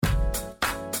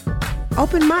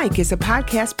Open Mic is a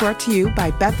podcast brought to you by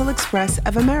Bethel Express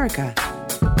of America.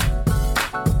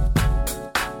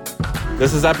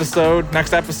 This is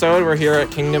next episode, we're here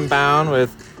at Kingdom Bound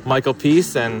with Michael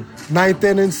Peace and Ninth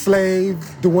and Enslaved,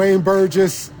 Dwayne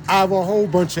Burgess. I have a whole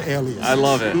bunch of aliases. I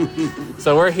love it.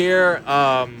 So we're here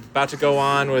about to go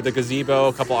on with the Gazebo,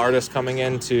 a couple artists coming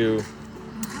in to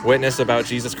witness about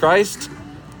Jesus Christ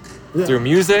through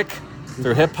music,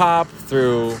 through hip-hop,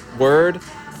 through word,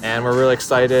 and we're really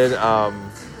excited.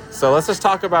 So let's just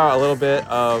talk about a little bit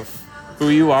of who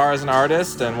you are as an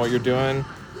artist and what you're doing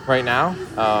right now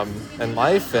in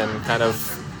life and kind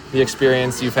of the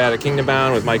experience you've had at Kingdom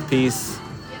Bound with Mike Peace,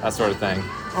 that sort of thing.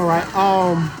 All right.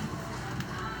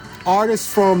 Artist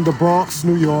from the Bronx,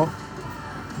 New York.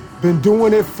 Been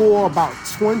doing it for about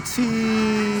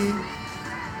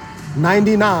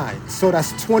 99, so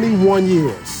that's 21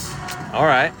 years. All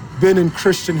right. Been in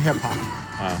Christian hip-hop.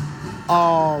 Wow.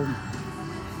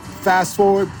 Fast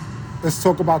forward, let's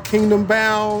talk about Kingdom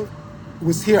Bound.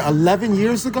 Was here 11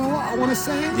 years ago, I want to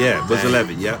say. Yeah, it was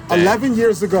 11, yeah. 11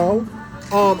 years ago.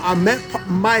 I met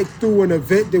Mike through an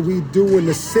event that we do in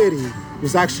the city. It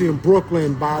was actually in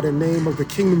Brooklyn by the name of the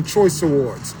Kingdom Choice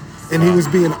Awards. And he was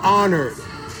being honored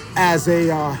as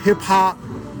a hip-hop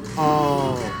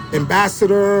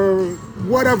ambassador,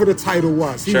 whatever the title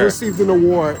was. He received an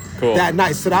award that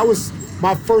night. So that was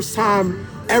my first time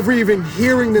ever even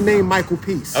hearing the name Michael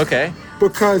Peace. Okay.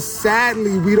 Because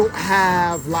sadly, we don't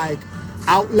have like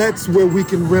outlets where we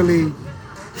can really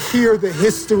hear the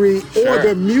history or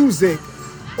the music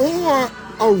or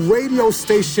a radio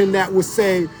station that would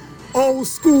say, old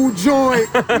school joint,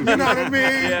 you know what I mean?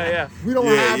 Yeah. We don't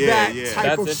have that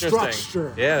type of interesting.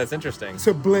 structure. Yeah, that's interesting.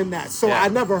 To blend that. So I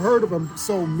never heard of him.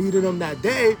 So meeting him that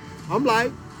day, I'm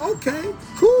like, okay,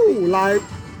 cool. Like,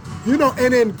 you know,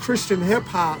 and in Christian hip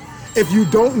hop, if you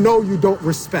don't know, you don't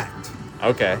respect.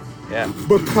 Okay, yeah.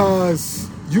 Because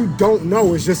you don't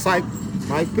know. It's just like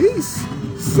Mike Peace.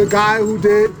 This is a guy who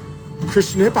did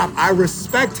Christian hip hop. I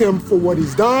respect him for what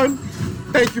he's done.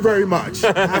 Thank you very much.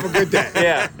 Have a good day.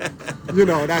 Yeah. You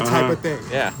know, that type of thing.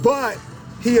 Yeah. But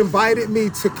he invited me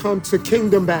to come to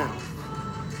Kingdom Bound.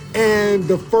 And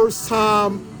the first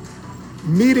time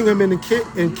meeting him in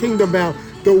Kingdom Bound,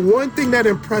 the one thing that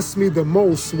impressed me the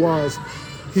most was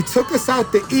he took us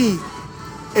out to eat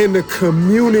and the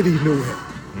community knew him.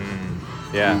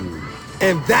 Yeah.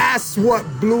 And that's what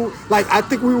blew, like, I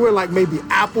think we were like maybe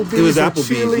Applebee's It was or Applebee's,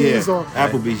 Chili's yeah. or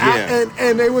Applebee's, yeah.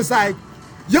 And they was like,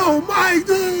 yo, Mike,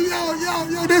 dude,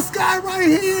 yo, this guy right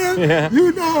here,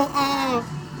 you know,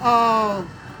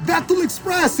 Bethel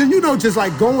Express, and you know, just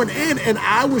like going in, and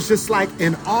I was just like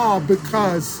in awe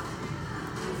because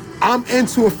I'm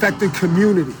into affecting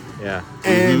community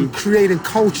and creating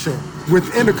culture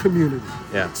within a community.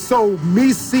 Yeah. So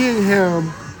me seeing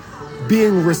him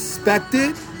being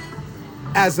respected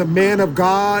as a man of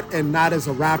God and not as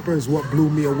a rapper is what blew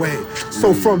me away.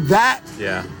 So from that,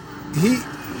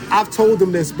 I've told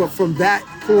him this, but from that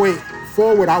point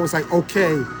forward, I was like,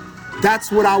 okay,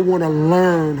 that's what I want to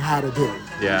learn how to do.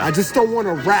 Yeah. I just don't want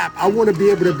to rap. I want to be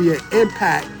able to be an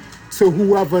impact to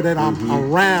whoever that I'm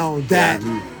around, that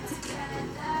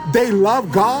they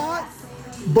love God,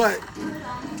 but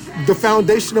the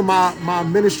foundation of my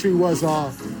ministry was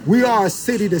we are a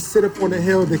city that sit up on a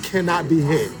hill that cannot be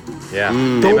hid. Yeah.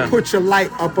 Don't put your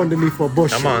light up underneath a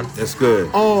bushel. Come on. That's good.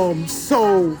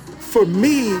 So for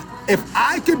me, if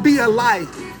I could be a light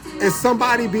and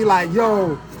somebody be like,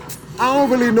 yo, I don't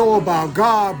really know about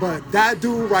God, but that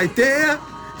dude right there,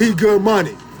 he good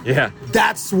money. Yeah.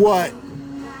 That's what,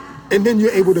 and then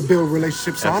you're able to build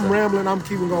relationships. So I'm rambling, I'm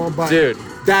keeping going, but dude,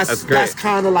 that's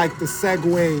kind of like the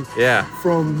segue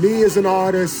from me as an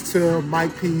artist to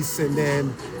Mike Peace and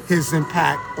then his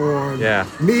impact on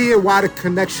me and why the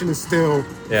connection is still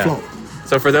flowing.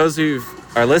 So for those who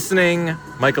are listening,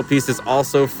 Michael Peace is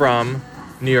also from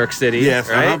New York City. Yes,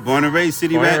 right? Born and raised,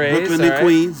 city rat, Brooklyn and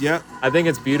Queens. Yep. I think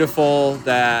it's beautiful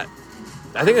that.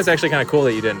 I think it's actually kind of cool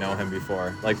that you didn't know him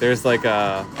before. Like, there's like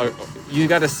you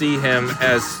got to see him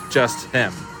as just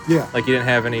him. Yeah. Like, you didn't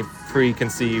have any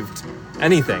preconceived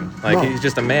anything. Like, he's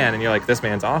just a man, and you're like, this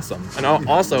man's awesome. And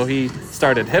also, he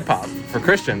started hip hop for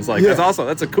Christians. Like,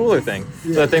 that's a cooler thing.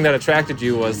 Yeah. So the thing that attracted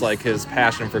you was like his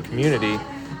passion for community.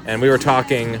 And we were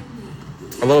talking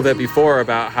a little bit before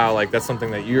about how like that's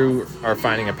something that you are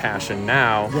finding a passion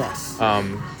now. Yes.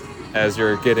 As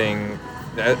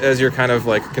you're kind of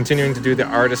like continuing to do the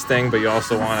artist thing, but you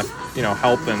also want to, you know,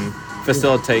 help and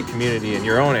facilitate community in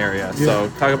your own area. Yeah. So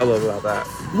talk a little bit about that.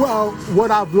 Well,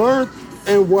 what I've learned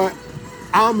and what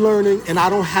I'm learning, and I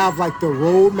don't have like the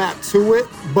roadmap to it,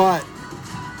 but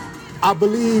I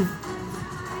believe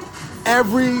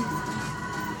every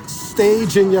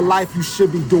stage in your life, you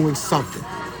should be doing something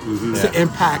to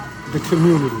impact the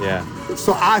community. Yeah.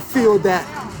 So I feel that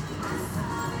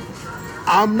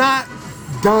I'm not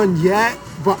done yet,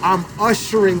 but I'm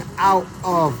ushering out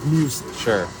of music.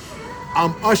 Sure.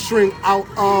 I'm ushering out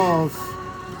of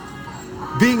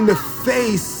being the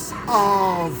face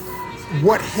of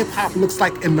what hip hop looks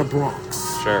like in the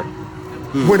Bronx. Sure.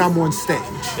 When I'm on stage.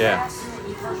 Yeah.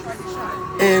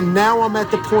 And now I'm at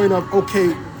the point of, okay,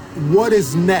 what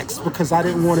is next? Because I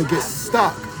didn't want to get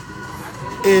stuck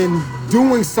in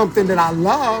doing something that I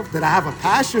love, that I have a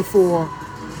passion for,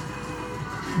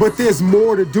 but there's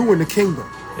more to do in the kingdom.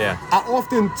 Yeah. I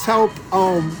often tell,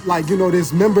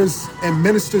 there's members and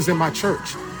ministers in my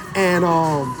church, and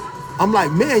I'm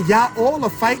like, man, y'all all are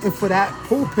fighting for that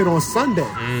pulpit on Sunday.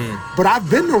 But I've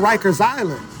been to Rikers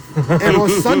Island, and on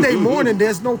Sunday morning,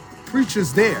 there's no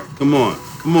preachers there. Come on.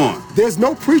 There's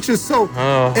no preachers, so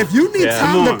if you need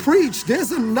time to preach,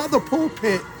 there's another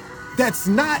pulpit that's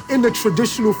not in the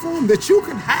traditional form that you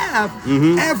can have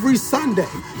every Sunday.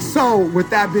 So with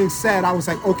that being said, I was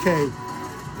like, okay,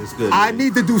 that's good, I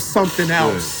need to do something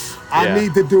else. I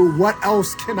need to do, what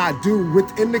else can I do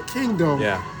within the kingdom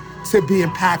to be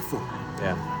impactful?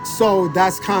 Yeah. So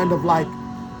that's kind of like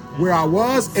where I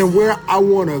was and where I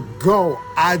want to go.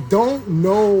 I don't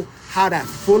know how that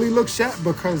fully looks yet,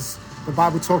 because the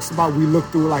Bible talks about we look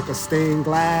through like a stained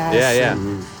glass. Yeah.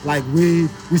 Like we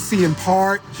see in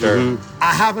part. Sure.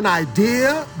 I have an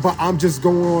idea, but I'm just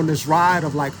going on this ride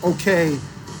of like, okay,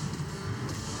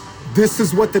 this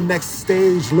is what the next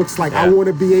stage looks like. I want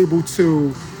to be able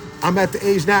to, I'm at the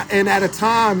age now, and at a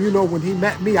time, when he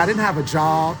met me, I didn't have a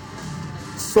job,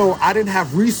 so I didn't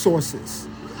have resources.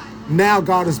 Now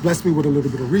God has blessed me with a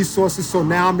little bit of resources, so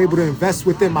now I'm able to invest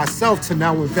within myself to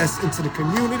now invest into the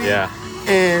community. Yeah.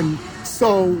 And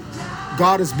so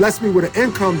God has blessed me with an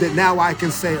income that now I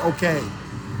can say, okay,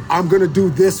 I'm going to do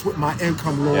this with my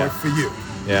income, Lord, for you.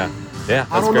 Yeah. Yeah,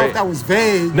 that's I don't know if that was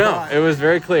vague. No, it was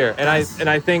very clear. And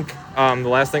I think the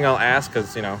last thing I'll ask,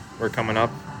 because, we're coming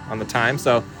up on the time.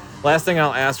 So last thing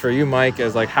I'll ask for you, Mike,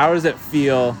 is like, how does it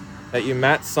feel that you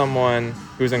met someone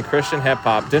who's in Christian hip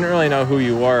hop, didn't really know who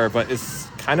you were, but is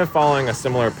kind of following a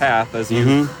similar path as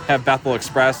you have Bethel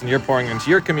Express and you're pouring into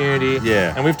your community.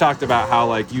 Yeah. And we've talked about how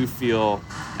like you feel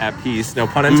at peace, no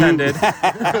pun intended,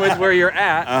 with where you're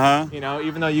at.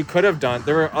 Even though you could have done,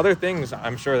 there were other things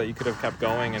I'm sure that you could have kept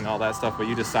going and all that stuff, but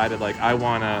you decided like,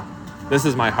 this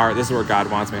is my heart, this is where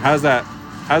God wants me. How does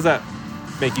that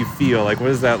make you feel? Like, what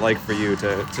is that like for you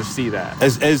to see that?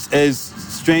 As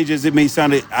strange as it may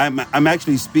sound, I'm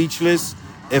actually speechless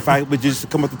if I would just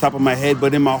come off the top of my head,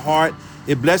 but in my heart,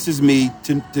 it blesses me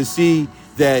to see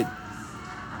that,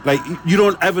 like, you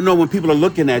don't ever know when people are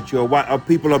looking at you or what are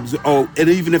people and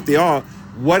even if they are,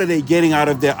 what are they getting out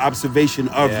of their observation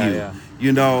of you?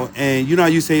 And how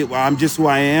you say, well, I'm just who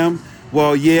I am.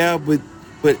 Well, yeah, but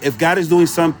if God is doing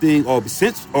something, or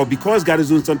because God is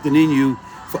doing something in you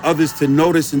for others to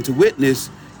notice and to witness,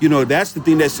 that's the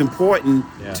thing that's important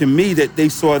to me, that they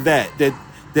saw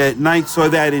that Knight saw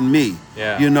that in me.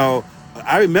 Yeah.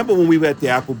 I remember when we were at the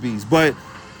Applebee's, but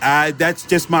that's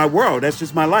just my world. That's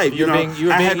just my life.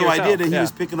 I had no idea that he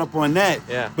was picking up on that.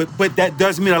 Yeah. But that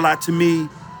does mean a lot to me.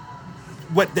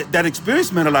 What that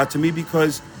experience meant a lot to me,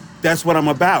 because that's what I'm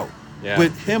about. Yeah.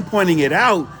 But him pointing it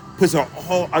out puts a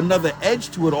whole another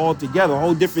edge to it altogether, a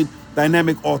whole different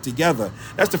dynamic altogether.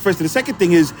 That's the first thing. The second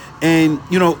thing is,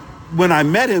 when I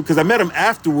met him, because I met him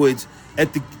afterwards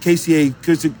at the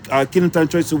KCA, Kingdom Time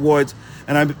Choice Awards,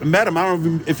 and I met him. I don't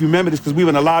know if you remember this, because we were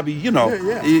in the lobby,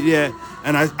 Yeah.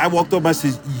 And I walked up and I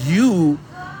said, you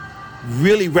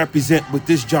really represent what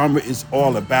this genre is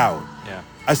all about. Yeah.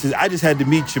 I said, I just had to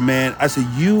meet you, man. I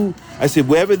said,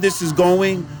 wherever this is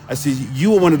going, I said,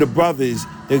 you are one of the brothers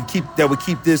that would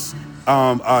keep this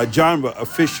genre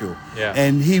official. Yeah.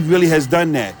 And he really has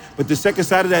done that. But the second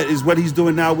side of that is what he's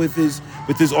doing now with his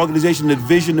organization, the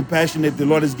vision, the passion that the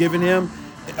Lord has given him,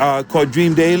 called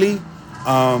Dream Daily.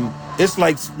 It's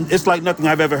like nothing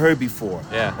I've ever heard before,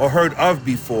 or heard of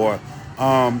before.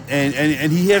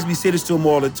 And he has me say this to him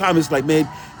all the time. It's like, man,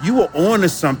 you were on to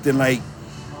something, like,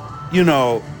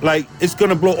 like it's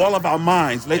gonna blow all of our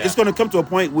minds. Like it's gonna come to a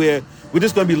point where we're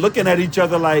just gonna be looking at each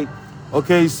other like,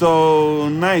 okay, so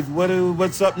Ninth,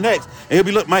 what's up next? And he'll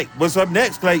be, look, Mike, what's up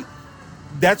next? Like,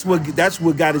 that's where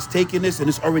God is taking this, and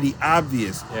it's already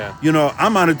obvious. Yeah.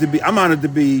 I'm honored to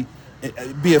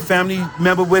be a family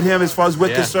member with him as far as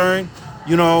we're concerned.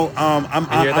 I'm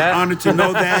honored to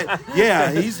know that.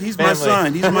 Yeah, he's my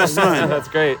son. He's my son. That's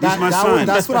great. He's my son.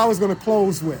 That's what I was going to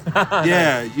close with.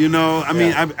 Yeah, I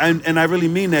mean, I really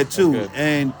mean that too,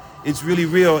 and it's really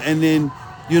real. And then,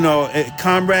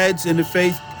 comrades in the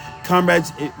faith,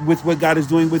 comrades with what God is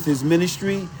doing with his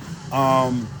ministry.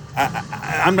 And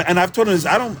I've told him this,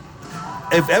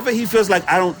 if ever he feels like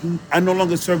I no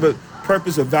longer serve a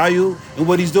purpose or value in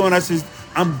what he's doing, I says,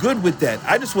 I'm good with that.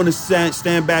 I just want to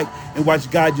stand back and watch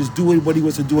God just do what he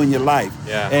wants to do in your life.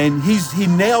 Yeah. And he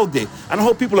nailed it. And I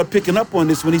hope people are picking up on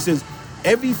this when he says,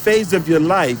 every phase of your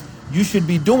life, you should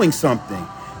be doing something.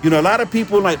 You know, a lot of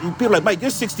people like, Mike, you're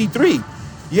 63.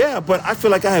 Yeah, but I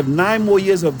feel like I have 9 more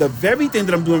years of the very thing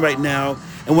that I'm doing right now.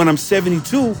 And when I'm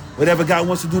 72, whatever God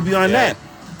wants to do beyond that.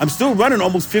 I'm still running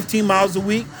almost 15 miles a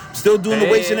week, still doing the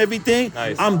weights and everything.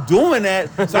 Nice. I'm doing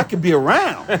that so I can be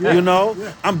around, you know?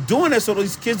 I'm doing that so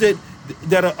these kids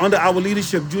that are under our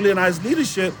leadership, Julia and I's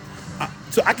leadership,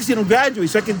 so I can see them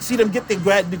graduate, so I can see them get their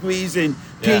grad degrees and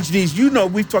PhDs. You know,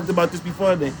 we've talked about this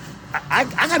before. I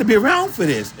got to be around for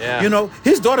this. Yeah. You know,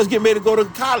 his daughter's getting ready to go to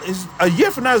college. A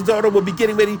year from now, his daughter will be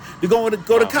getting ready to go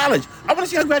to college. I want to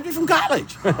see her graduate from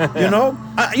college. You know,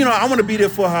 I want to be there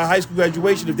for her high school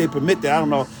graduation if they permit that. I don't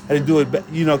know how to do it, but,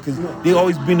 you know, because they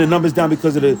always bring the numbers down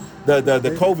because of the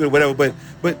COVID or whatever.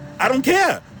 But I don't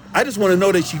care. I just want to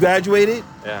know that she graduated.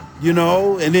 Yeah. You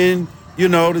know, and then, you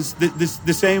know,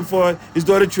 the same for his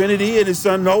daughter Trinity and his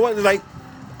son Noah. Like,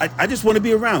 I just want to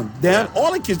be around them,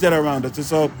 all the kids that are around us. And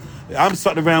so I'm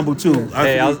starting to ramble too.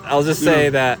 Hey, I'll just say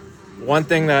that one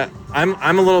thing that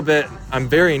I'm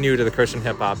very new to the Christian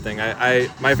hip hop thing.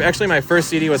 My first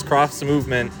CD was Cross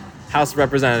Movement, House of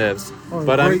Representatives. Oh,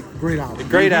 but great album.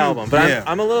 Great album. But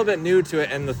I'm a little bit new to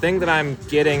it, and the thing that I'm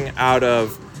getting out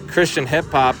of Christian hip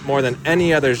hop more than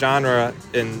any other genre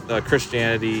in the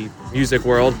Christianity music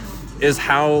world is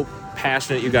how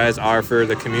passionate you guys are for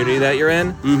the community that you're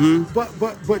in. Mm-hmm.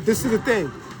 But this is the thing.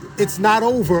 It's not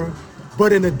over,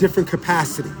 but in a different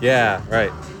capacity. Yeah, right.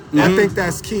 Mm-hmm. I think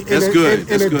that's key. That's good.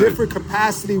 In a different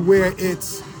capacity where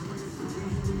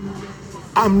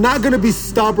I'm not going to be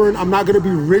stubborn. I'm not going to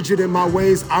be rigid in my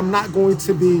ways. I'm not going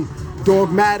to be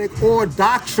dogmatic or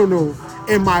doctrinal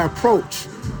in my approach.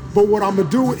 But what I'm going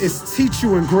to do is teach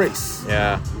you in grace.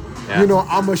 Yeah. You know,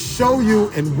 I'm going to show you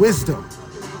in wisdom.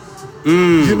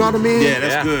 You know what I mean? Yeah,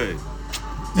 that's good.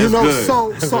 You know,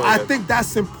 good. so I think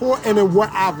that's important in what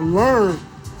I've learned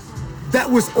that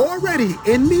was already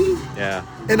in me. Yeah.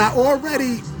 And I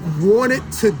already wanted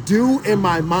to do in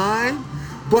my mind.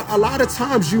 But a lot of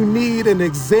times you need an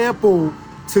example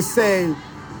to say,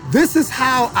 this is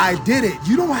how I did it.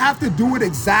 You don't have to do it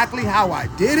exactly how I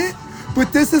did it,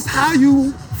 but this is how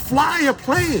you fly a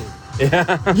plane.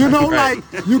 Yeah. You know, right.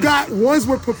 like you got ones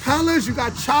with propellers, you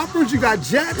got choppers, you got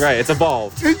jets. Right, it's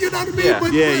evolved. And you know what I mean? Yeah.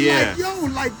 But Yeah. like, yo,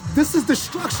 like this is the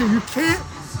structure. You can't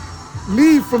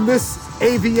leave from this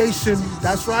aviation,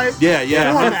 that's right? Yeah.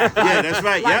 Format. Yeah, that's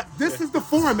right. Like, Yeah. this is the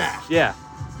format. Yeah.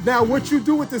 Now, what you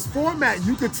do with this format,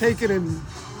 you could take it and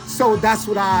so that's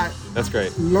what I That's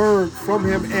great. learned from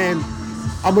him. And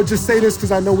I'm gonna just say this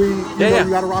because I know we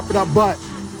gotta wrap it up. But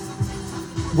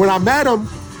when I met him,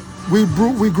 we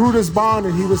grew this bond,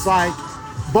 and he was like,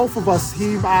 both of us,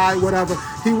 he, I, whatever.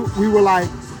 We were like,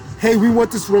 hey, we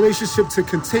want this relationship to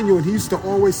continue. And he used to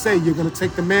always say, you're gonna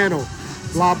take the mantle,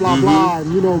 blah blah blah,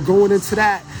 and you know, going into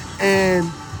that. And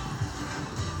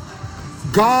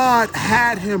God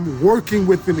had him working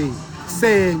with me,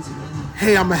 saying,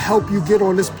 hey, I'm gonna help you get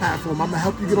on this platform. I'm gonna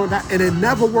help you get on that. And it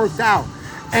never worked out.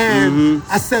 And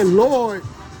I said, Lord,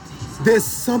 there's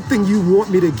something you want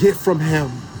me to get from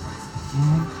him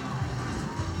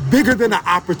bigger than an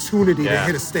opportunity to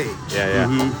hit a stage.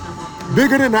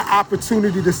 Bigger than an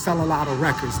opportunity to sell a lot of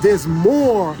records. There's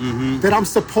more that I'm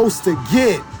supposed to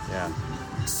get. Yeah.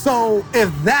 So if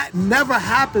that never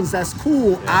happens, that's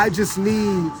cool. I just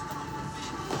need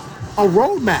a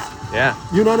roadmap. Yeah.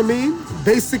 You know what I mean?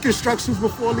 Basic instructions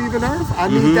before leaving Earth. I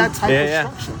need that type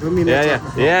of structure. I mean,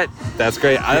 That's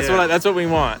great. That's what we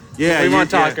want. Yeah, we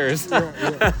want yeah. talkers.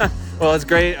 Well, it's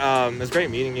great. It's great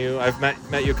meeting you. I've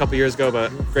met you a couple years ago, but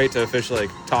great to officially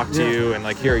talk to you and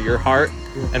like hear your heart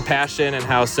and passion and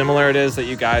how similar it is that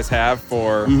you guys have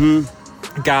for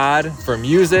God, for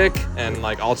music, and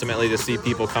like ultimately to see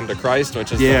people come to Christ,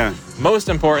 which is the most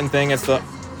important thing. It's the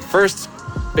first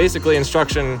basically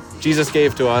instruction Jesus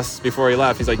gave to us before he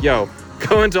left. He's like, yo,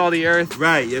 go into all the earth.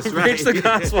 Right, that's right. Preach the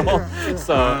gospel.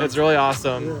 So it's really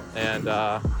awesome. And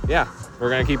we're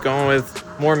going to keep going with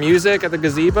more music at the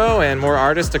Gazebo and more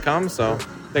artists to come. So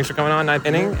thanks for coming on Ninth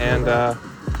Inning, and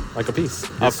Michael, peace.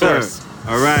 Yes, of course. Sir.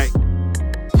 All right.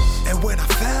 And when I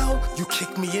fell, you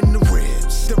kicked me in the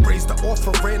ribs. Then raised the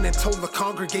offering and told the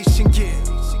congregation, give.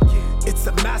 It's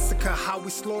a massacre how we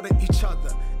slaughter each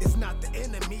other. It's not the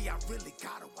enemy, I really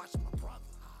gotta watch my